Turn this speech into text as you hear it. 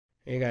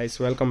Hey guys,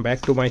 welcome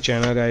back to my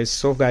channel guys.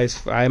 So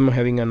guys, I am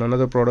having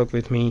another product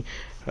with me.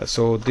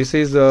 So this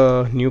is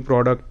a new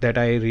product that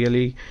I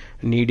really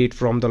needed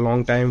from the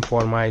long time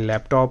for my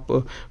laptop,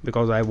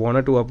 because I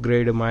wanted to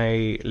upgrade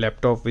my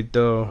laptop with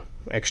the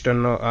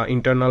external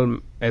internal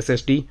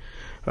SSD.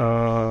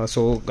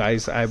 So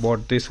guys, I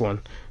bought this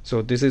one.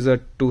 So this is a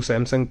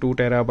Samsung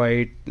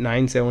 2TB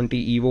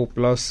 970 EVO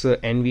plus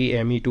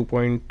NVMe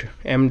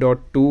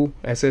 2.M.2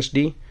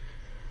 SSD,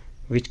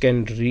 which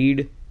can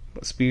read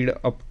speed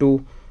up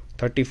to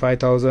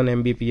 35,000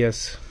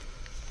 Mbps.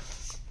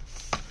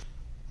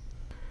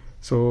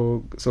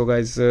 So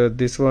guys,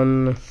 this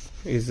one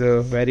is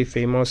a very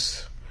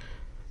famous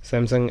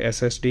Samsung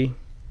SSD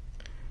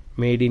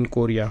made in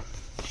Korea.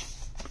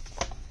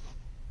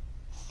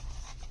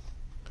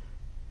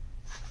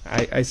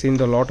 I seen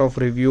a lot of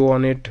review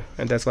on it,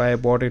 and that's why I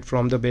bought it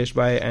from the Best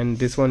Buy, and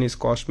this one is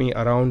cost me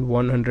around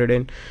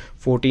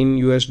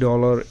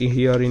 $114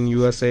 here in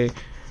USA.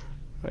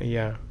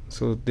 Yeah,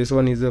 so this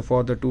one is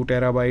for the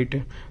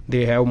 2TB.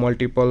 They have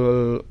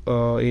multiple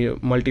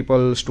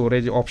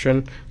storage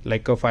option,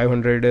 like a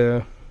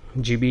 500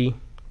 GB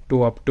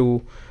to up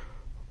to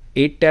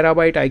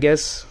 8TB, I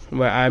guess.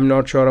 Well, I'm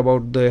not sure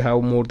about they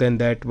have more than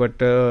that, but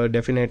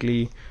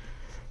definitely,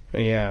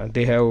 yeah,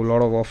 they have a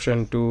lot of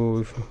option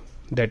to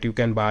that you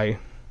can buy.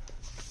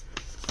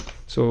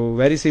 So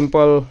very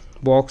simple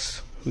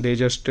box. They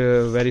just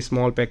very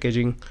small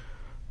packaging.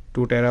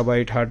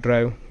 2TB hard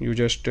drive. You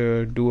just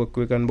do a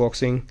quick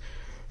unboxing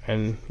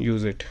and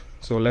use it.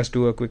 So let's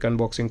do a quick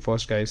unboxing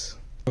first, guys.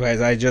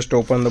 Guys, I just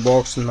opened the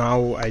box.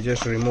 Now I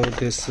just removed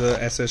this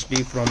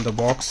SSD from the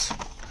box.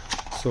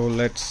 So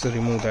let's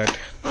remove that.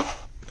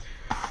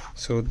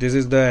 So this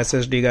is the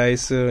SSD,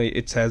 guys.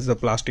 It has the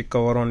plastic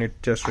cover on it.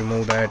 Just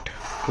remove that,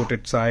 put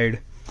it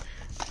side.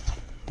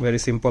 Very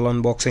simple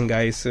unboxing,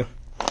 guys.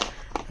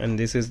 And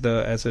this is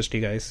the SSD,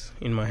 guys,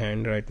 in my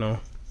hand right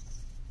now.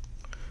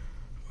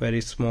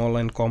 Very small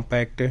and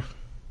compact.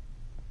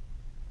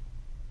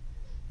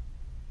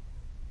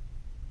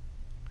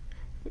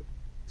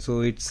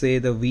 So it say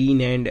the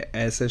V-NAND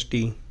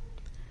SSD,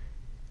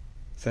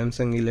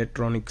 Samsung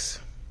Electronics.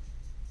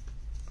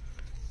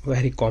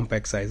 Very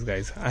compact size,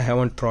 guys. I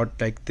haven't thought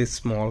like this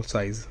small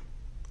size.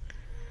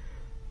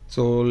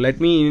 So let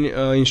me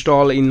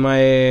install in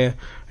my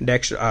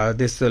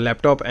this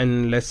laptop,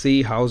 and let's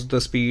see how's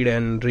the speed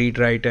and read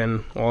write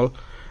and all.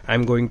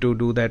 I'm going to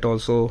do that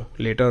also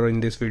later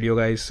in this video,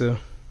 guys. So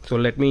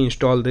let me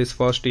install this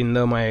first in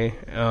my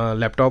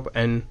laptop,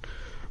 and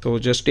so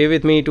just stay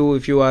with me too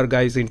if you are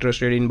guys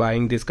interested in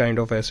buying this kind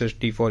of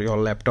SSD for your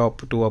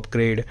laptop to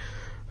upgrade.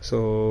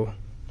 So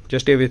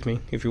just stay with me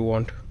if you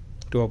want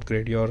to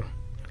upgrade your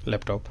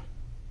laptop.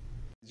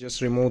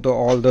 Just remove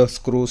all the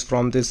screws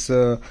from this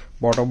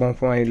bottom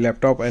of my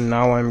laptop, and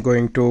now I'm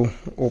going to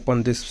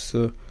open this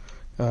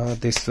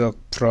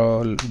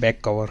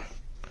back cover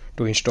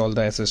to install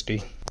the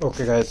SSD.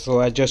 Okay guys,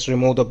 so I just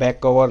removed the back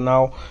cover.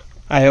 Now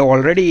I have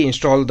already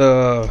installed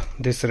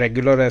this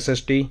regular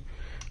SSD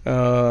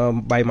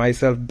by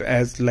myself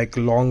as like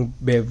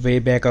way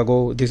back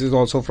ago. This is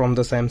also from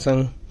the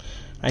Samsung.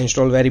 I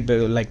installed very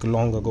like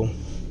long ago.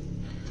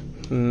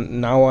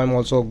 Now I'm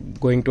also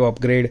going to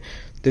upgrade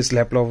this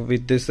laptop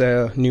with this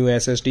new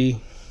SSD.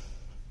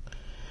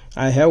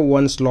 I have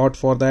one slot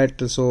for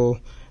that, so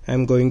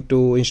I'm going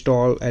to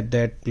install at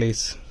that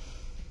place.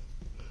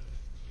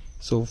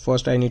 So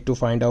first I need to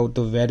find out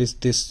where is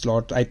this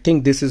slot. I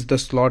think this is the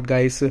slot,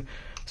 guys.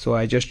 So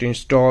I just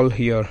install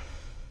here,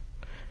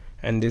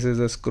 and this is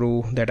a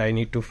screw that I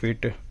need to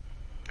fit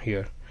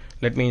here.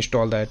 Let me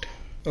install that.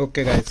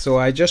 Okay guys, so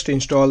I just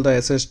installed the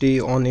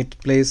SSD on its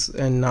place,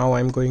 and now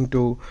I'm going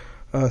to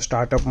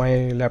start up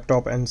my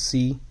laptop and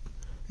see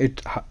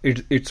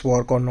it's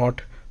work or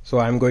not. So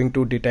I'm going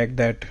to detect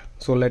that.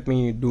 So let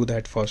me do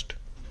that first.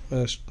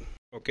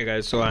 Okay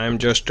guys, so I am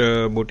just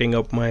booting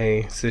up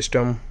my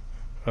system,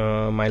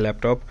 my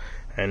laptop,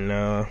 and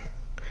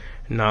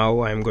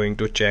now I'm going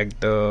to check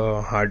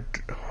the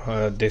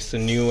this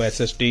new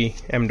SSD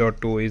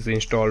M.2 is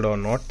installed or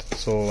not.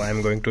 So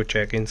I'm going to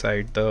check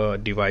inside the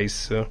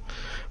device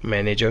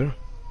manager.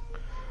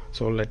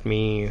 So let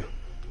me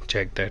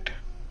check that.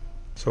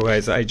 So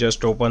guys, I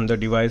just opened the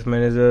device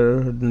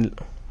manager.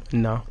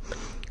 Now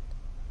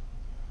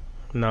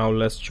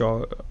let's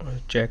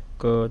check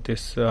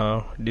this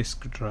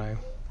disk drive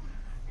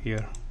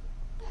here.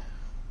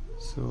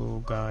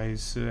 So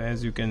guys,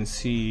 as you can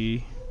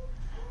see,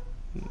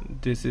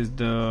 this is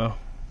the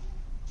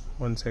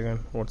one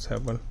second, what's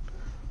happened.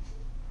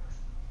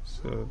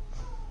 So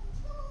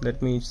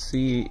let me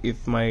see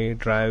if my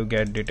drive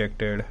get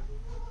detected.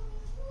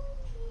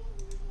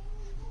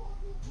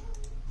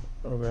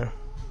 Okay,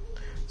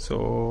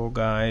 so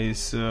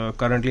guys,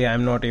 currently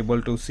I'm not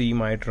able to see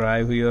my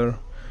drive here.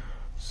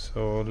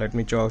 So let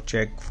me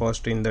check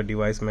first in the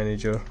device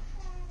manager.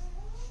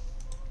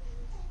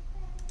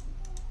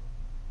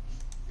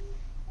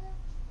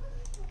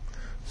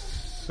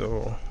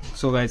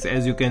 So guys,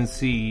 as you can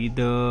see,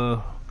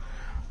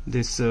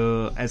 this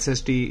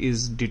SSD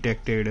is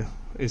detected,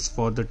 is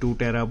for the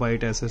 2TB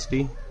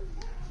SSD.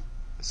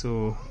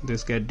 So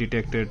this get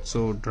detected,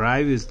 so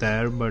drive is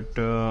there, but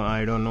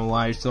I don't know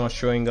why it's not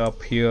showing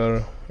up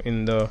here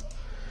in the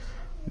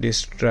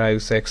disk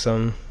drive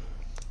section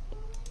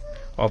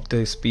of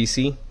this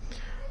PC.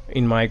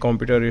 In my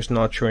computer it's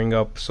not showing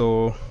up.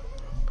 So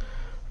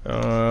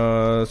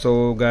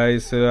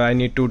guys, I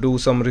need to do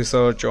some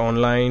research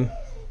online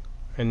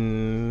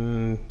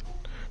and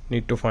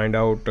need to find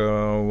out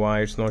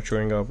why it's not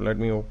showing up. Let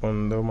me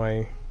open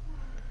my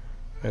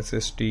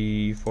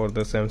SSD for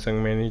the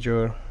Samsung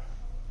manager.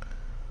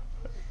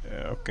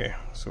 Okay,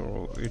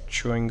 so it's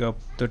showing up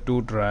the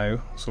 2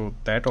 drive, so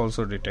that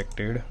also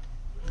detected.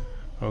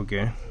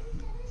 Okay,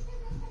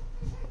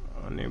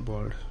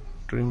 enabled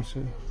trims.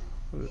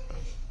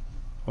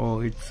 Oh,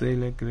 it's say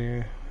like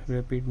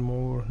rapid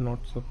mode not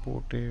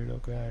supported.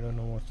 Okay, I don't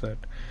know what's that,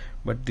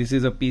 but this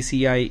is a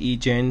PCIe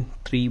Gen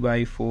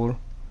 3x4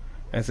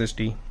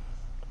 SSD.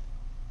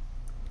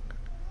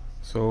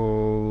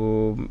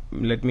 So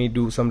let me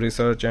do some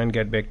research and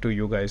get back to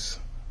you guys.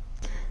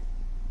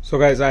 So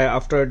guys,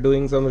 after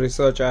doing some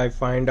research, I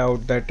find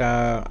out that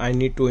I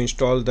need to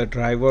install the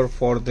driver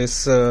for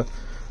this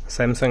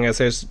Samsung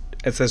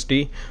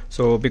SSD.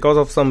 So because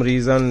of some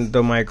reason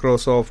the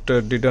Microsoft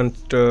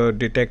didn't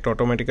detect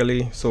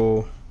automatically,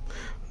 so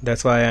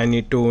that's why I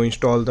need to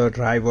install the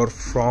driver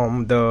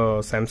from the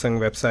Samsung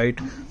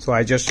website. So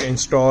I just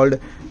installed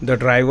the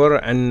driver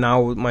and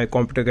now my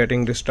computer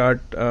getting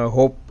restart.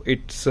 Hope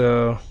it's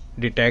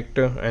detect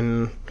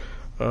and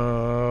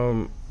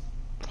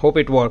hope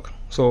it work.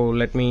 So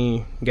let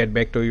me get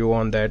back to you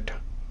on that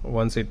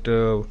once it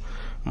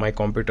my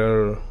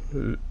computer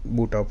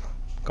boot up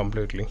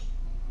completely.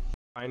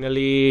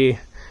 Finally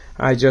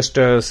I just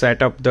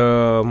set up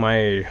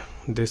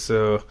this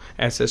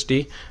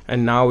SSD,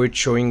 and now it's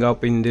showing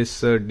up in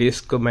this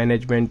disk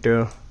management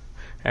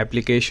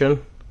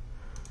application.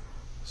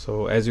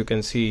 So as you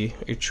can see,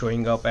 it's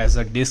showing up as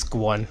a disk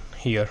 1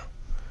 here,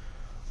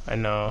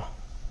 and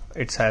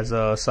it has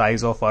a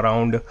size of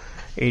around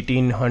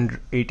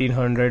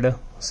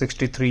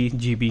 1863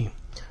 GB.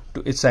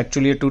 It's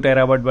actually a 2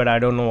 terabyte, but I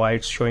don't know why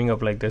it's showing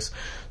up like this.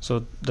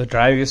 So the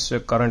drive is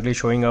currently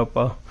showing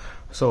up.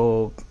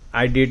 So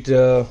I did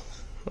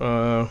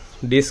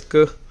disk.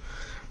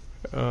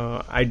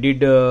 I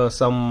did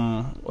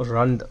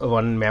run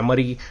one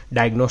memory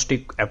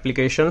diagnostic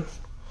application,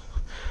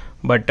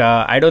 but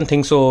I don't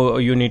think so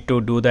you need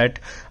to do that.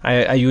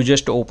 You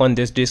just open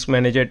this disk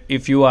manager.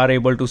 If you are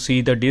able to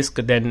see the disk,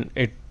 then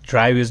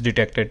drive is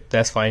detected,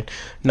 that's fine.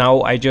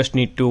 Now I just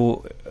need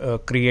to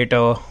create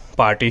a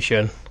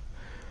partition.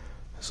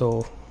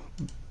 So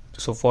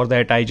for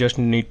that I just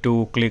need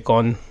to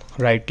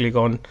right click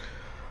on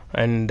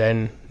and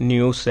then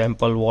new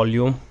sample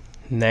volume,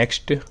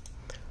 next,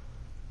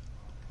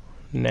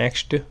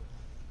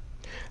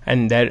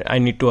 and then I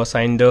need to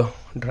assign the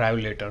drive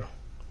letter,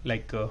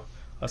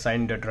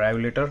 assign the drive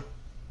letter.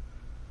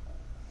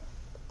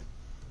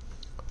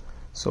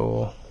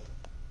 So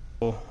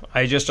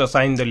I just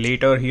assign the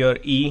letter here,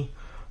 E.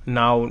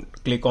 Now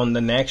click on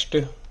the next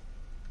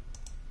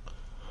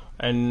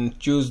and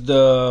choose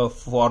the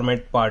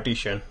format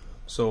partition.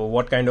 So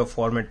what kind of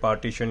format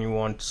partition you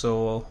want?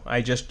 So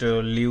I just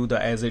leave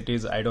the as it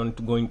is. I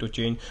don't going to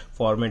change.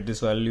 Format this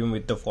volume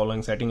with the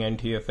following setting: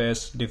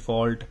 NTFS,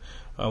 default,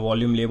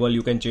 volume label.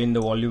 You can change the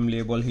volume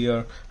label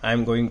here.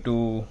 I'm going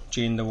to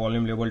change the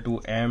volume label to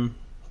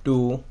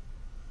M2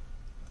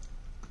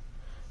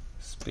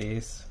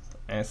 space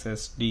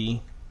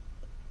SSD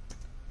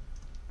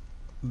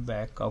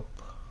backup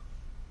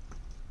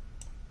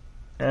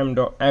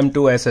M2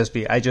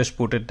 SSD. I just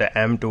put it the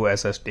M2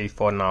 SSD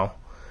for now.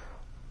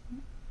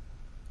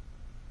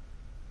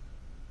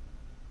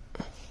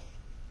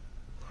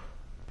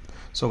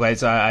 So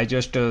guys, I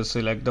just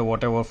select the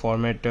whatever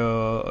format.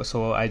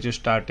 So I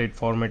just started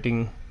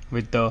formatting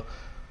with the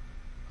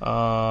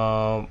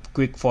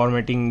quick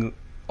formatting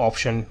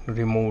option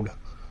removed.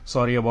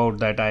 Sorry about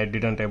that, I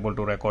didn't able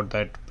to record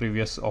that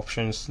previous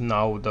options.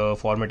 Now the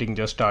formatting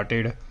just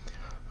started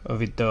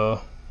with the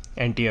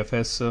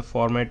NTFS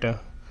format.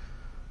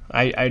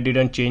 I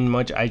didn't change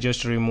much. I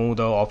just removed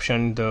the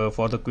option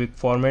for the quick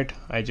format.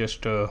 I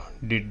just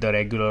did the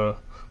regular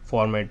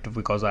format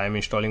because I am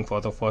installing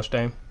for the first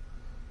time.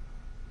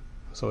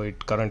 So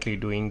it currently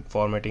doing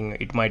formatting.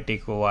 It might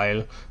take a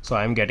while, so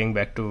I'm getting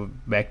back to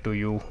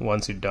you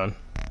once it's done.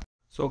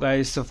 So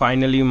guys,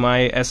 finally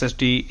my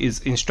SSD is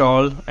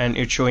installed and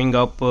it's showing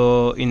up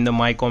in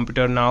my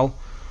computer now.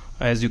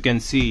 As you can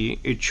see,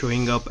 it's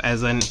showing up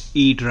as an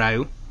E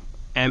drive,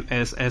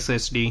 MS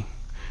SSD,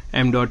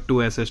 M.2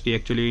 SSD.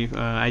 Actually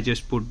I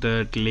just put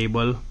that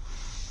label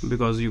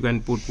because you can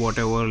put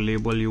whatever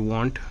label you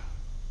want.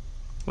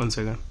 One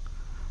second.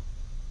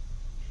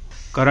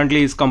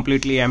 Currently it's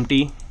completely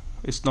empty.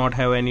 It's not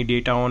have any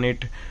data on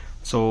it.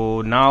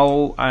 So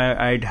now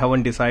I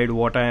haven't decided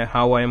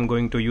how I am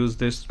going to use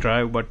this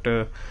drive, but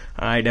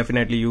I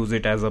definitely use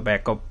it as a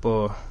backup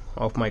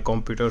of my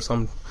computer,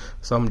 some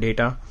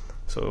data.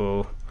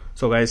 So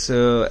guys,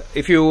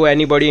 if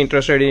anybody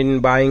interested in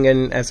buying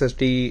an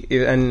SSD,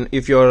 and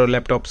if your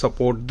laptop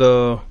support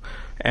the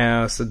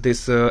as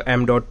this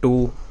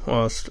M.2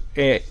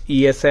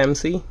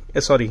 ESMC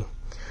sorry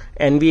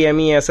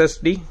NVMe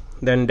SSD,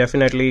 then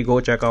definitely go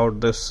check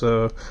out this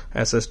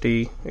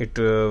SSD. It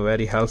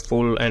very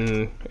helpful,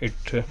 and it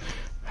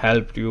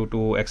helped you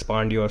to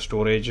expand your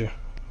storage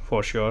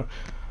for sure.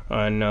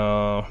 And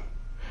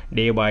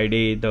day by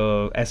day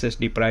the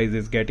SSD price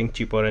is getting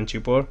cheaper and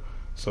cheaper,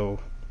 so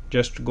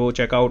just go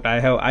check out.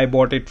 I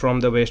bought it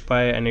from the Best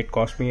Buy and it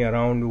cost me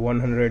around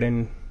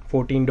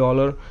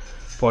 $114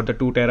 for the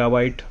 2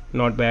 terabyte.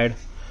 Not bad.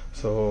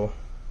 So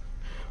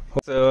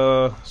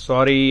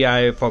sorry,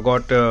 I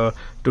forgot to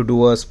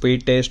do a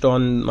speed test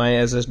on my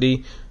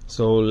SSD,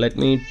 so let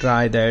me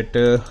try that.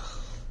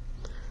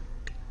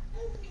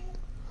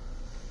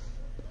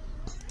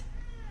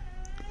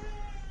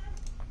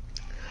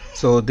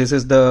 So this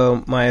is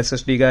my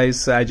SSD,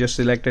 guys. I just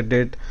selected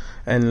it,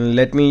 and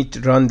let me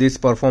run this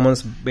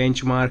performance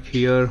benchmark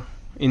here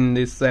in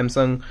this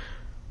Samsung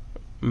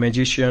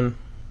Magician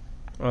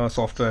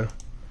software.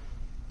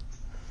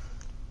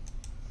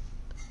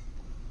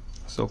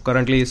 So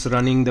currently it's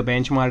running the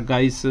benchmark,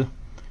 guys.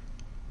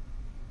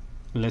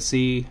 Let's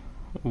see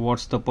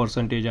what's the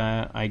percentage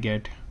I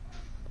get.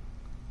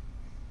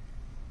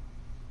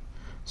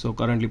 So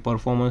currently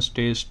performance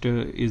test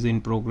is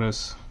in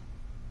progress.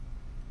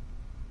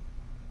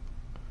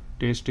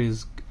 Test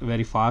is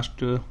very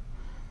fast.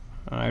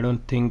 I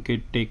don't think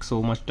it takes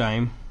so much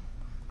time.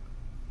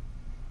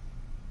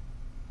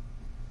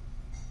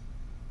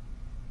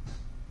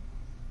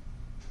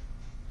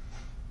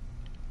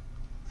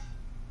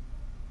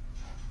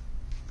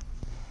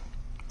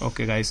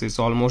 Okay guys, it's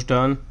almost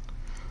done.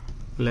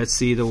 Let's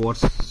see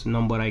what's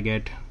number I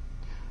get.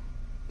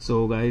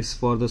 So guys,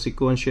 for the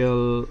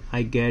sequential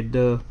I get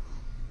the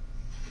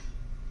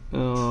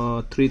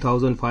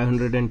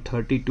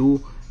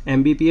 3532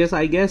 Mbps,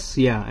 I guess.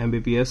 Yeah,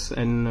 Mbps.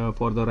 And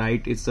for the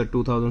write it's the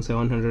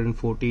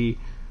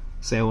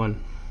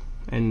 2747.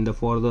 And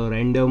for the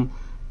random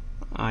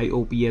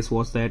IOPS,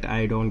 what's that?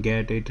 I don't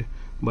get it,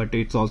 but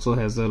it also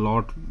has a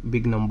lot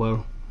big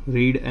number.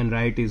 Read and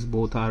write is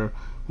both are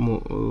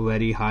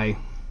very high,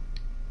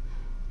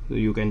 so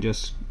you can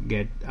just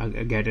get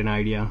an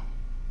idea.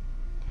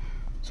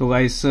 So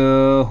guys,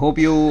 hope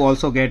you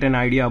also get an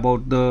idea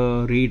about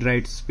the read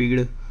write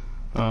speed.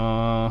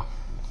 So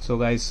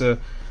guys,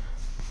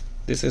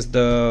 this is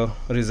the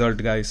result,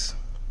 guys.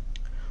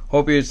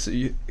 Hope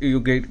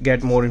you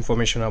get more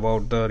information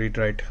about the read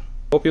write.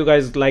 Hope you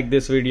guys like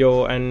this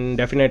video and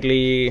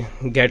definitely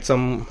get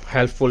some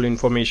helpful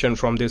information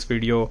from this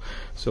video.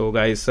 So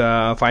guys,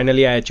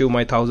 finally I achieved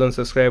my 1000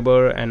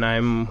 subscriber, and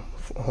I'm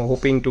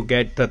hoping to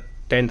get the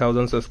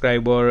 10,000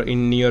 subscriber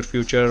in near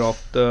future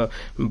of the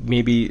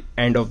maybe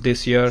end of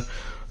this year.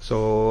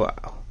 So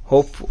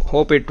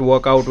hope it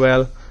work out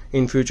well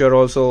in future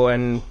also,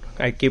 and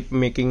I keep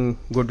making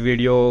good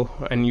video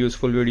and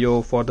useful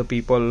video for the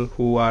people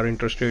who are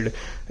interested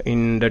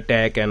in the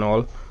tech and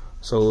all.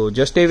 So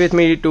just stay with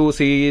me to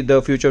see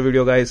the future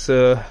video, guys.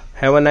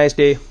 Have a nice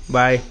day.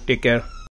 Bye. Take care.